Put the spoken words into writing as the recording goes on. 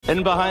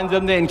In behind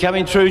them then,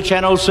 coming through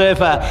Channel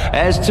Surfer.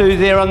 As two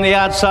there on the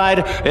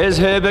outside is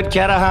Herbert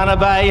Karahana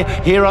Bay.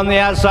 Here on the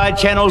outside,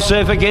 Channel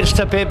Surfer gets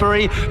to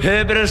Peppery.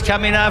 Herbert is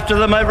coming after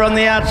them over on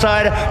the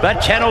outside, but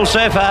Channel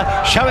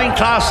Surfer showing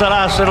class the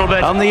last little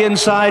bit. On the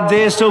inside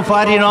there, still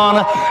fighting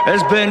on,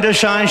 is Burn to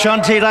Shine.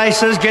 Shanti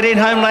Laces getting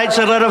home late,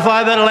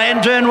 solidify, but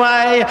Lantern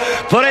Way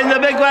putting the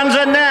big ones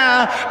in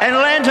now, and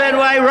Lantern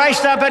Way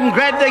raced up and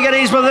grabbed the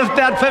goodies with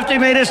about 50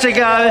 metres to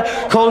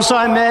go. Call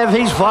sign Mav,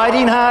 he's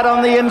fighting hard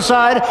on the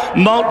inside.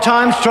 Malt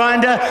Time's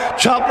trying to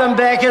chop them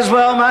back as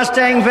well.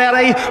 Mustang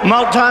Valley,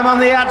 Malt Time on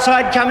the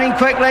outside coming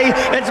quickly.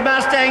 It's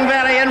Mustang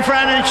Valley in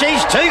front and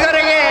she's too good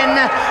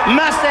again.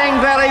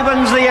 Mustang Valley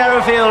wins the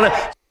Arrowfield.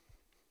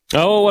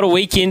 Oh, what a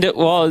weekend it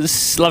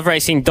was.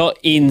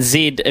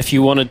 Loveracing.nz. If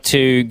you wanted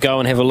to go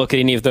and have a look at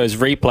any of those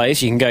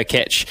replays, you can go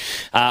catch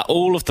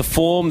all of the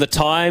form, the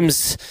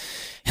times,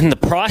 and the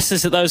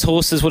prices that those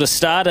horses would have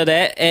started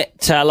at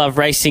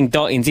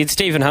loveracing.nz.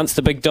 Stephen Hunt's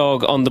the big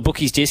dog on the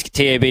bookies desk at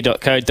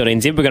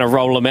tab.co.nz. We're going to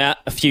roll them out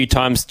a few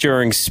times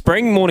during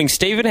spring. Morning,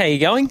 Stephen. How are you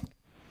going?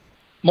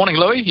 Morning,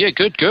 Louis. Yeah,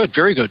 good.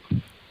 Very good.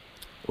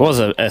 It was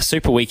a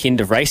super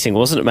weekend of racing,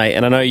 wasn't it, mate?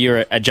 And I know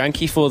you're a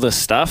junkie for this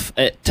stuff.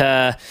 It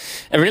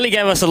really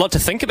gave us a lot to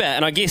think about,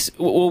 and I guess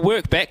we'll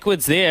work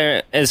backwards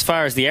there as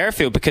far as the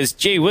Arrowfield, because,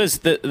 gee whiz,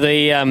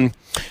 the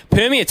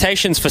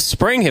permutations for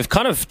spring have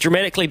kind of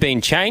dramatically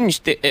been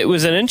changed. It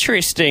was an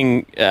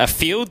interesting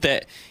field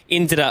that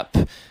ended up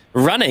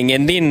running,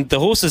 and then the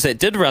horses that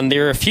did run,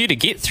 there are a few to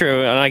get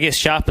through, and I guess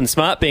Sharp and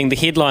Smart being the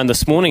headline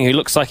this morning, who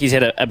looks like he's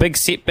had a big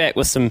setback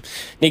with some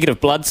negative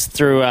bloods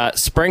through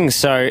spring,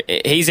 so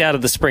he's out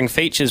of the spring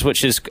features,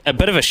 which is a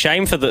bit of a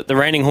shame for the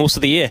reigning horse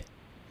of the year.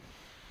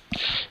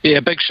 Yeah,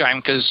 big shame,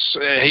 because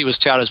he was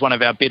touted as one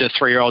of our better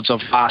 3-year-olds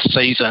of last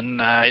season.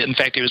 In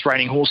fact, he was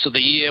reigning horse of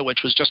the year,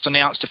 which was just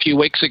announced a few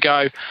weeks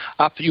ago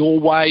up your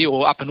way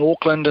or up in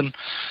Auckland, and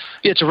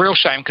yeah, it's a real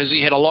shame because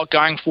he had a lot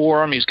going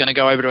for him. He's going to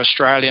go over to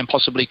Australia and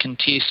possibly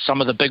contest some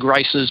of the big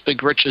races,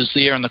 big riches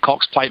there in the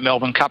Cox Plate,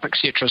 Melbourne Cup,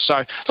 etc.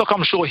 So, look,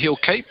 I'm sure he'll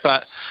keep,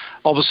 but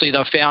obviously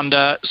they found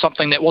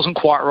something that wasn't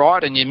quite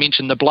right, and you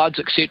mentioned the bloods,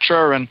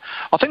 etc. And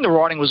I think the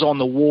writing was on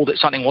the wall that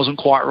something wasn't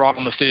quite right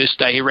on the first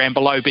day. He ran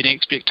below betting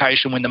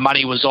expectation when the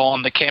money was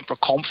on. The camp were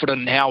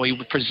confident in how he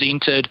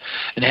presented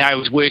and how he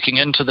was working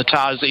into the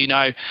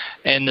Tarzino,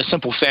 and the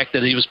simple fact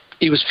that he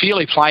was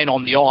fairly plain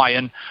on the eye,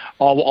 and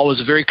I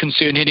was very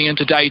concerned heading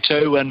into day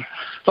two. And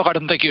look, I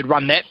didn't think he would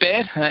run that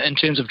bad in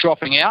terms of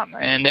dropping out,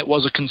 and that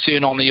was a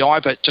concern on the eye,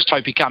 but just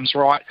hope he comes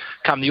right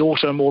come the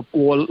autumn or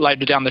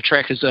later down the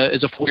track as a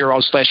 4-year-old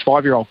 /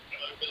 5-year-old.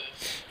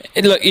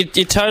 Look,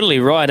 you're totally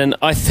right, and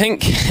I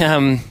think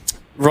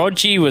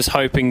Rogie was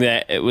hoping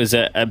that it was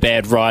a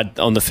bad ride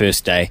on the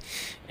first day.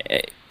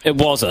 It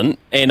wasn't,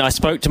 and I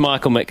spoke to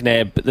Michael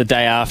McNabb the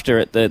day after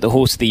at the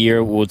Horse of the Year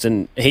Awards,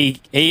 and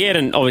he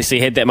hadn't obviously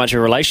had that much of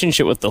a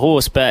relationship with the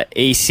horse, but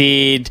he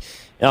said,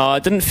 oh,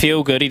 it didn't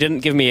feel good, he didn't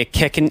give me a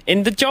kick,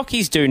 and the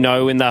jockeys do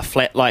know when they're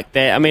flat like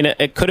that. I mean,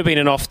 it could have been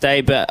an off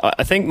day, but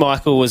I think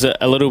Michael was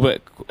a little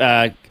bit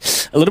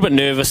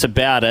nervous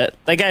about it.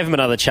 They gave him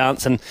another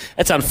chance, and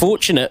it's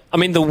unfortunate. I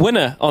mean, the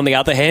winner, on the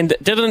other hand,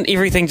 didn't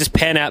everything just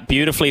pan out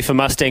beautifully for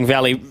Mustang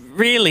Valley?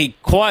 Really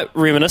quite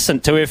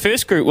reminiscent to her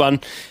first Group 1,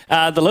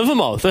 the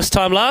Livermore, this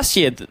time last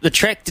year. The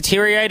track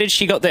deteriorated,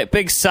 she got that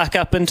big suck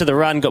up into the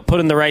run, got put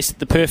in the race at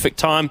the perfect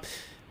time.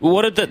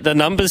 What did the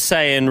numbers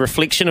say in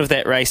reflection of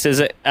that race? Is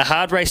it a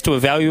hard race to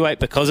evaluate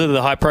because of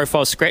the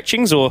high-profile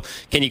scratchings, or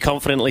can you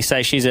confidently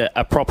say she's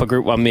a proper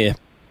Group 1 mare?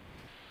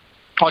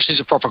 Oh, she's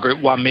a proper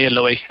Group 1 mare,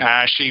 Louis.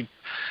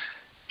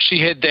 She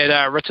had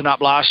that written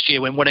up last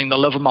year when winning the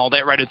Livermore.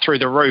 That rated through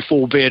the roof,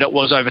 albeit it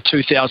was over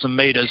 2,000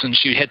 metres, and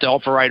she had to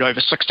operate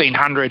over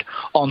 1,600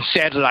 on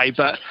Saturday.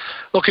 But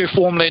look, her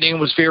form leading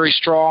was very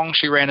strong.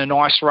 She ran a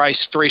nice race,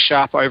 very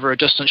sharp over a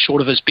distance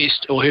short of his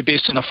best, or her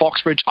best in the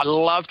Foxbridge. I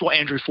loved what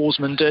Andrew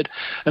Forsman did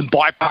in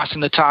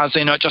bypassing the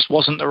Tarzino. It just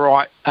wasn't the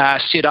right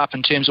setup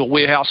in terms of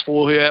warehouse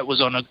for her. It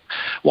was on a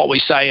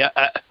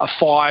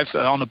 5,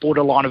 on the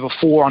borderline of a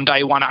 4 on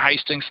day 1 at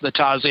Hastings for the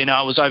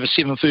Tarzino. It was over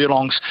 7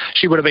 furlongs.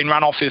 She would have been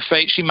run off her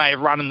feet. She may have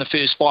run in the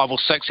first 5 or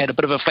 6, had a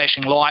bit of a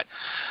flashing light.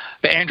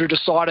 But Andrew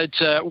decided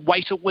to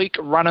wait a week,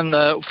 run in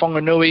the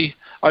Whanganui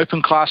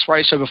open class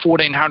race over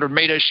 1,400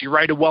 metres. She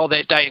rated well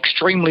that day,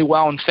 extremely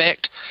well in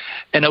fact,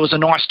 and it was a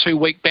nice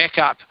 2-week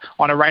backup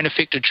on a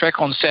rain-affected track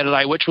on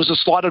Saturday, which was a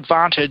slight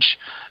advantage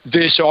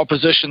versus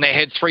opposition. They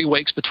had 3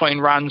 weeks between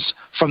runs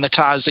from the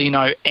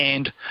Tarzino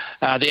and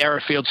the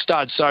Arrowfield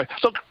stud. So,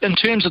 look, in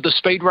terms of the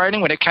speed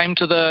rating, when it came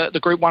to the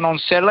Group 1 on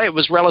Saturday, it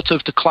was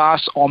relative to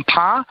class on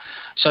par,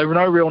 so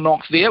no real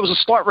knock there. It was a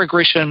slight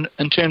regression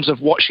in terms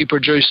of what she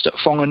produced at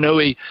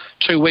Whanganui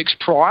 2 weeks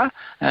prior,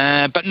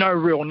 but no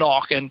real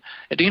knock. And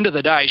at the end of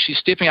the day, she's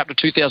stepping up to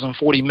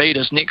 2,040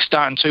 metres next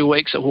start in 2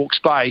 weeks at Hawke's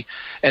Bay,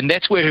 and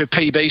that's where her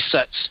PB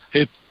sits.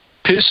 Her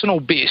personal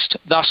best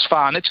thus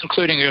far, and that's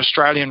including her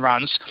Australian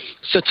runs,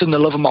 sits in the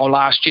Livermore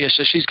last year,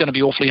 so she's going to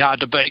be awfully hard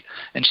to beat,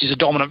 and she's a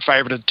dominant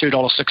favourite at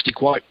 $2.60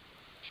 quote.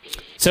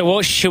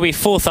 So she'll be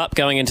fourth up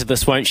going into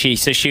this, won't she?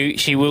 So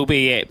she will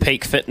be at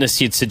peak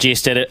fitness, you'd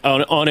suggest,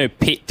 on her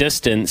pet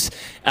distance.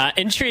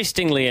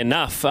 Interestingly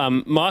enough,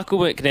 Michael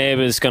McNabb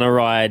is going to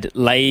ride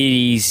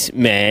Ladies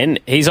Man.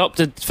 He's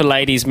opted for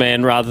Ladies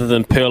Man rather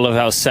than Pearl of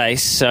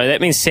Alsace. So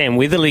that means Sam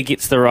Weatherly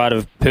gets the ride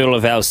of Pearl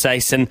of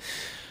Alsace. And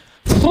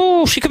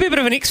she could be a bit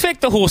of an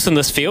X-Factor horse in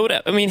this field.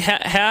 I mean,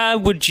 how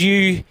would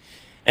you...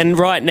 And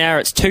right now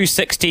it's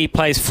 260,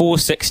 plays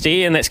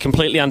 460, and that's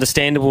completely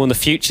understandable in the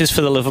futures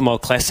for the Livermore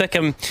Classic.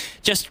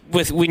 Just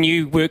with when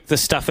you work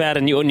this stuff out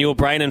in your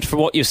brain and for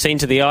what you've seen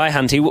to the eye,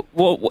 Hunty,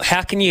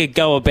 how can you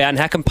go about and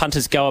how can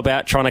punters go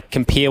about trying to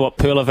compare what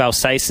Pearl of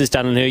Alsace has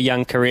done in her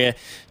young career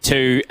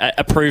to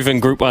a proven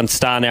Group 1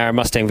 star now in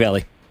Mustang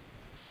Valley?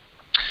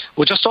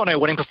 Well, just on her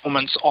winning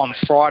performance on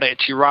Friday at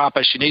Te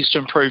Rapa, she needs to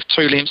improve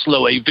 2 lengths,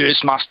 Louis,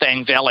 versus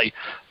Mustang Valley.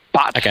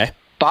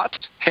 But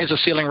has a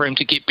ceiling room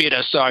to get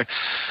better. So,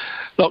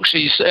 look,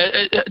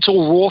 it's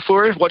all raw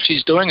for her. What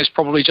she's doing is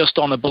probably just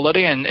on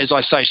ability, and as I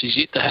say, she's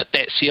yet to hit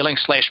that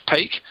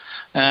ceiling/peak.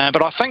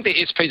 But I think the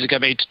SPs are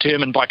going to be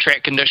determined by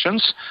track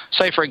conditions.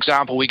 Say, for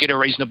example, we get a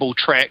reasonable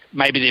track,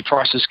 maybe their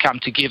prices come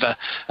together.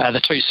 The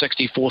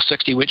 260,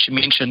 460, which you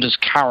mentioned, is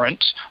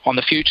current on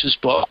the futures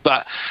book.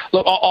 But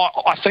look,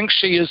 I think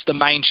she is the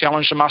main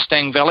challenge to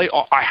Mustang Valley.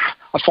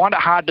 I find it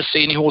hard to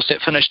see any horse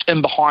that finished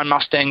in behind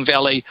Mustang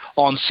Valley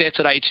on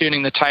Saturday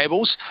turning the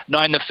tables,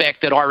 knowing the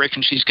fact that I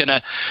reckon she's going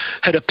to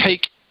hit a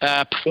peak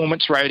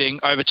performance rating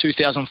over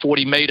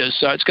 2,040 metres.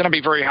 So it's going to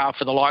be very hard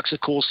for the likes of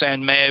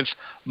Corsan Mav,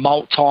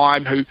 Malt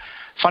Time, who,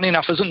 funny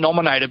enough, isn't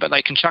nominated, but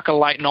they can chuck a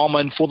late nom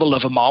in for the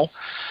Livermore.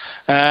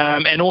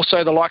 And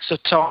also the likes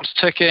of Times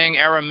Ticking,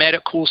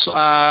 Aromatic Horse,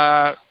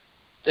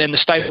 and the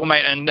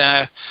stablemate and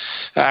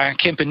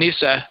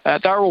Kempanessa,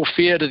 they're all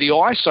fair to the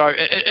eye. So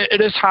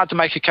it is hard to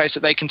make a case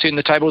that they can turn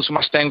the tables for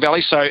Mustang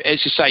Valley. So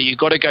as you say, you've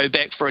got to go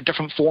back for a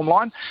different form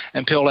line,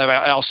 and Pearl of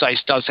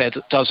Alsace does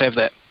have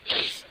that.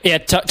 Yeah,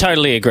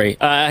 totally agree.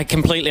 I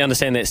completely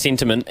understand that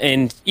sentiment.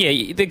 And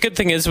yeah, the good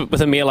thing is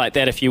with a mare like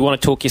that, if you want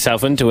to talk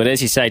yourself into it,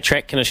 as you say,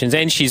 track conditions,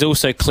 and she's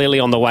also clearly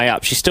on the way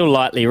up. She's still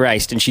lightly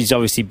raced, and she's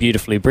obviously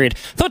beautifully bred.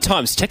 I thought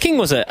Times Ticking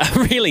was a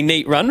really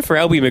neat run for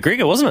Albie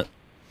McGregor, wasn't it?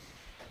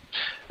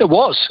 It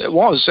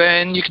was.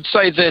 And you could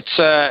say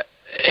that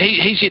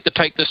he's yet to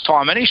peak this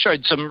time, and he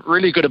showed some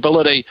really good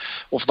ability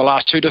for the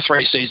last 2 to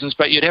 3 seasons,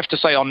 but you'd have to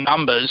say on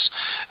numbers,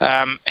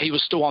 he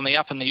was still on the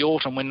up in the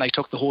autumn when they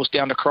took the horse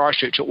down to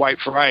Christchurch at Weight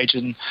for Age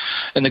and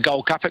in the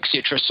Gold Cup,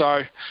 etc.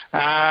 So,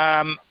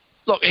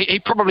 look, he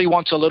probably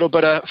wants a little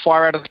bit of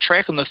fire out of the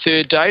track on the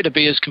third day to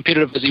be as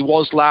competitive as he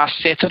was last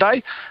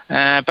Saturday.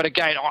 But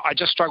again, I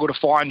just struggle to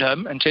find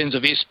him in terms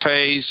of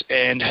SPs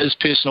and his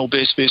personal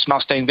best versus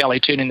Mustang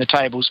Valley turning the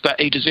tables. But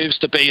he deserves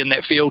to be in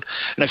that field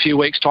in a few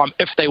weeks' time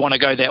if they want to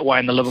go that way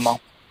in the Livermore.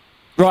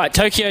 Right,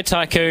 Tokyo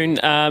Tycoon,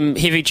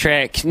 heavy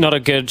track, not a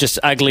good, just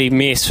ugly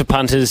mess for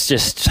punters,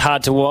 just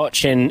hard to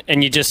watch, and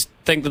you just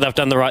think that they've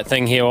done the right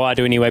thing here, or I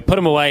do anyway. Put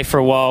him away for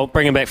a while,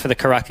 bring him back for the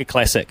Karaka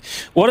Classic.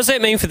 What does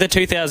that mean for the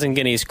 2,000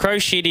 guineas?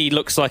 Crochetty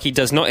looks like he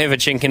does not have a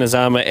chink in his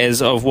armour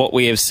as of what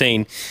we have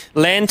seen.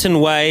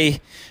 Lantern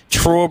Way,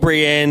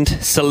 Strawberry and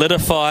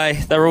Solidify,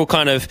 they're all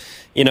kind of,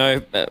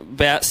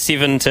 about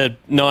 $7 to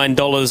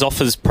 $9 off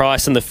his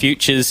price in the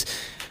futures.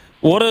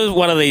 What are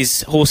one of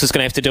these horses going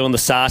to have to do on the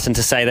Sarton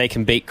to say they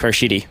can beat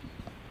Crochetty?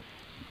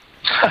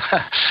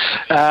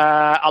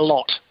 A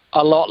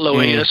lot,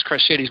 Louis. This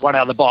Crochetty's one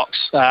out of the box.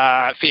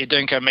 Fair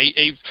dinkum.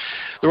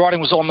 The writing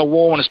was on the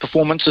wall in his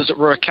performances at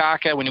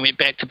Ruakaka when he went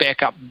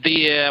back up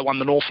there, won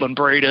the Northland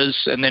Breeders,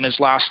 and then his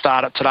last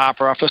start at Te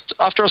Rapa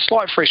after a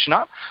slight freshen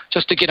up,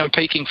 just to get him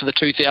peaking for the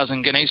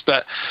 2,000 guineas.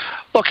 But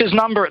look, his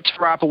number at Te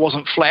Rapa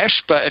wasn't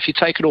flash, but if you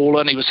take it all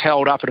in, he was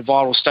held up at a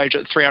vital stage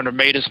at 300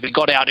 metres. If he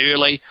got out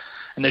early,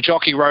 and the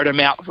jockey rode him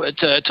out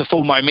to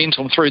full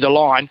momentum through the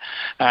line,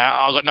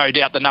 I've got no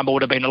doubt the number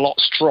would have been a lot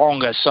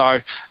stronger. So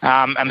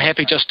I'm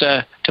happy just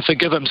to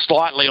forgive him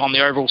slightly on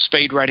the overall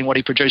speed rating, what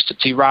he produced at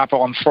Te Rapa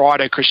on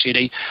Friday,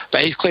 Crochetty.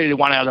 But he's clearly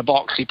one out of the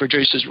box. He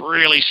produces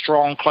really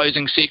strong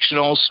closing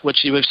sectionals,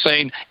 which you have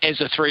seen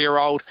as a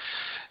 3-year-old.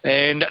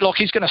 And look,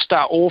 he's going to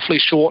start awfully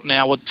short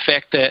now with the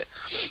fact that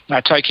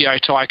Tokyo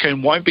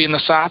Tycoon won't be in the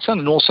Sarton,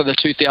 and also the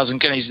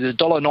 2,000 guineas. The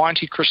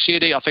 $1.90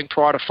 Crochetty, I think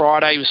prior to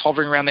Friday, he was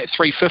hovering around that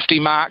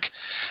 $3.50 mark.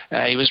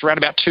 He was around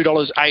about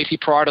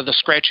 $2.80 prior to the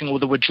scratching or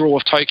the withdrawal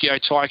of Tokyo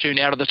Tycoon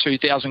out of the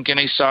 2,000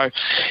 guineas. So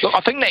look, I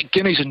think that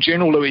guineas in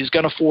general, Louis, is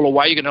going to fall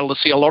away. You're going to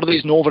see a lot of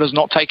these Northerners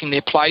not taking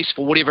their place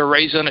for whatever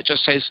reason. It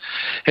just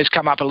has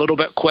come up a little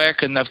bit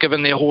quick, and they've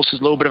given their horses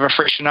a little bit of a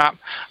freshen up.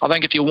 I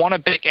think if you want to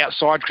back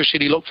outside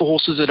Crochetty, look for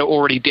horses that are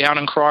already down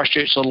in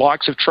Christchurch, the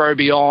likes of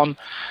Trobion.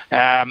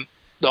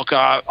 Look,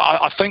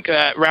 I think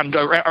around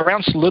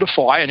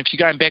Solidify, and if you're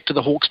going back to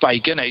the Hawke's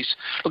Bay Guineas,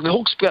 look,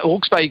 the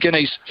Hawke's Bay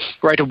Guineas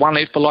rated 1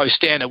 length below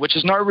standard, which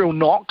is no real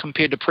knock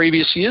compared to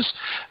previous years.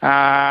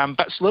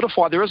 But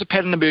Solidify, there is a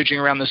pattern emerging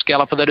around this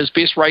galloper that his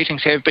best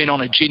ratings have been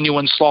on a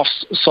genuine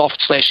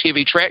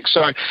soft/heavy track.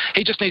 So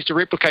he just needs to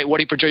replicate what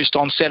he produced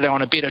on Saturday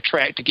on a better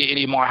track to get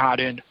any of my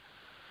hard-earned.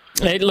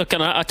 Hey, look,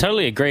 and I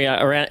totally agree.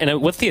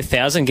 And with the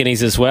 1,000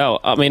 guineas as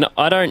well. I mean,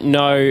 I don't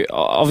know.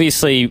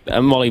 Obviously,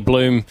 Molly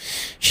Bloom,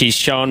 she's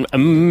shown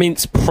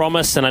immense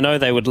promise, and I know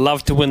they would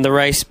love to win the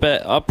race.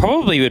 But I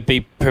probably would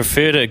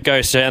prefer to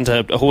go down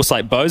to a horse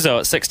like Bozo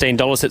at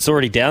 $16. It's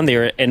already down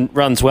there and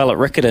runs well at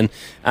Riccarton.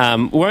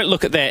 We won't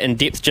look at that in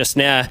depth just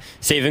now,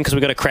 Stephen, because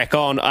we've got to crack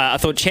on. I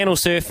thought Channel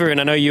Surfer, and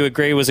I know you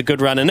agree, was a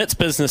good run, and it's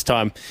business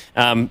time.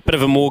 Bit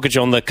of a mortgage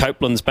on the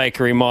Copeland's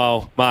Bakery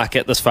Mile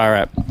market this far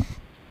out.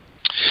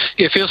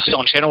 Yeah, firstly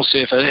on Channel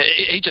Surfer,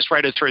 he just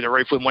rated through the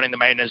roof when winning the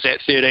Madness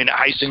at 13 at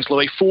Hastings,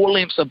 Louis, 4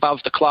 lengths above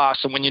the class,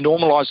 and when you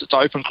normalise its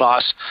open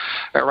class,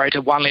 it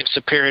rated 1 length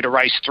superior to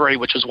race 3,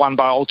 which was won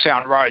by Old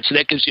Town Road, so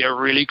that gives you a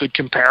really good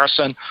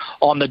comparison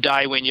on the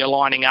day when you're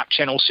lining up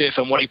Channel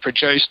Surfer and what he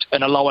produced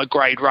in a lower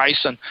grade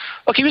race. And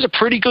look, he was a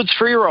pretty good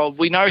 3-year-old.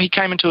 We know he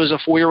came into as a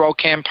 4-year-old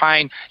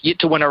campaign, yet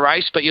to win a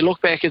race, but you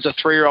look back as a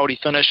 3-year-old, he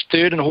finished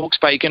 3rd in Hawke's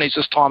Bay Guineas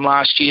this time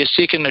last year,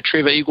 2nd in the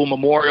Trevor Eagle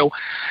Memorial,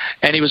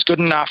 and he was good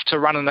enough to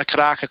run in the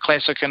Karaka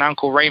Classic and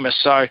Uncle Remus.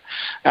 So,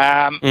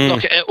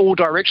 look, all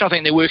direction, I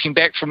think they're working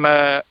back from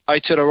a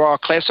Aotearoa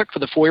Classic for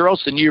the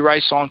 4-year-olds, the new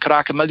race on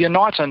Karaka Million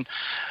Night, and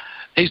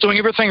he's doing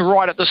everything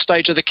right at this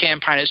stage of the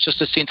campaign. It's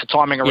just a sense of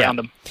timing around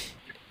him.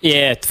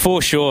 Yeah,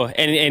 for sure.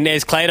 And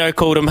as Clado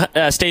called him,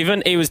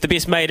 Stephen, he was the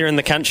best mater in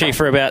the country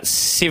for about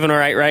 7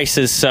 or 8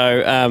 races.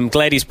 So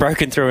glad he's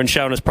broken through and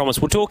shown his promise.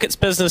 We'll talk It's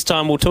Business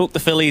Time. We'll talk the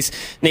fillies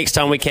next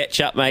time we catch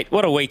up, mate.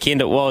 What a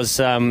weekend it was.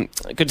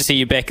 Good to see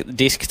you back at the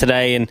desk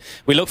today. And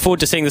we look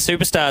forward to seeing the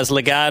superstars,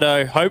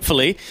 Legato,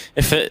 hopefully,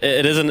 if it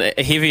isn't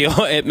heavy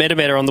at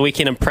Matamata on the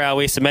weekend in Prau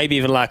West, and maybe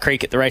even La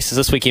Creek at the races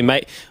this weekend,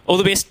 mate. All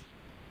the best.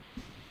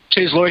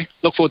 Cheers, Louis.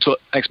 Look forward to it.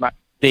 Thanks, mate.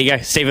 There you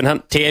go, Stephen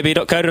Hunt,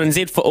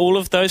 tab.co.nz for all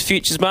of those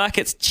futures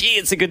markets. Gee,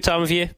 it's a good time of year.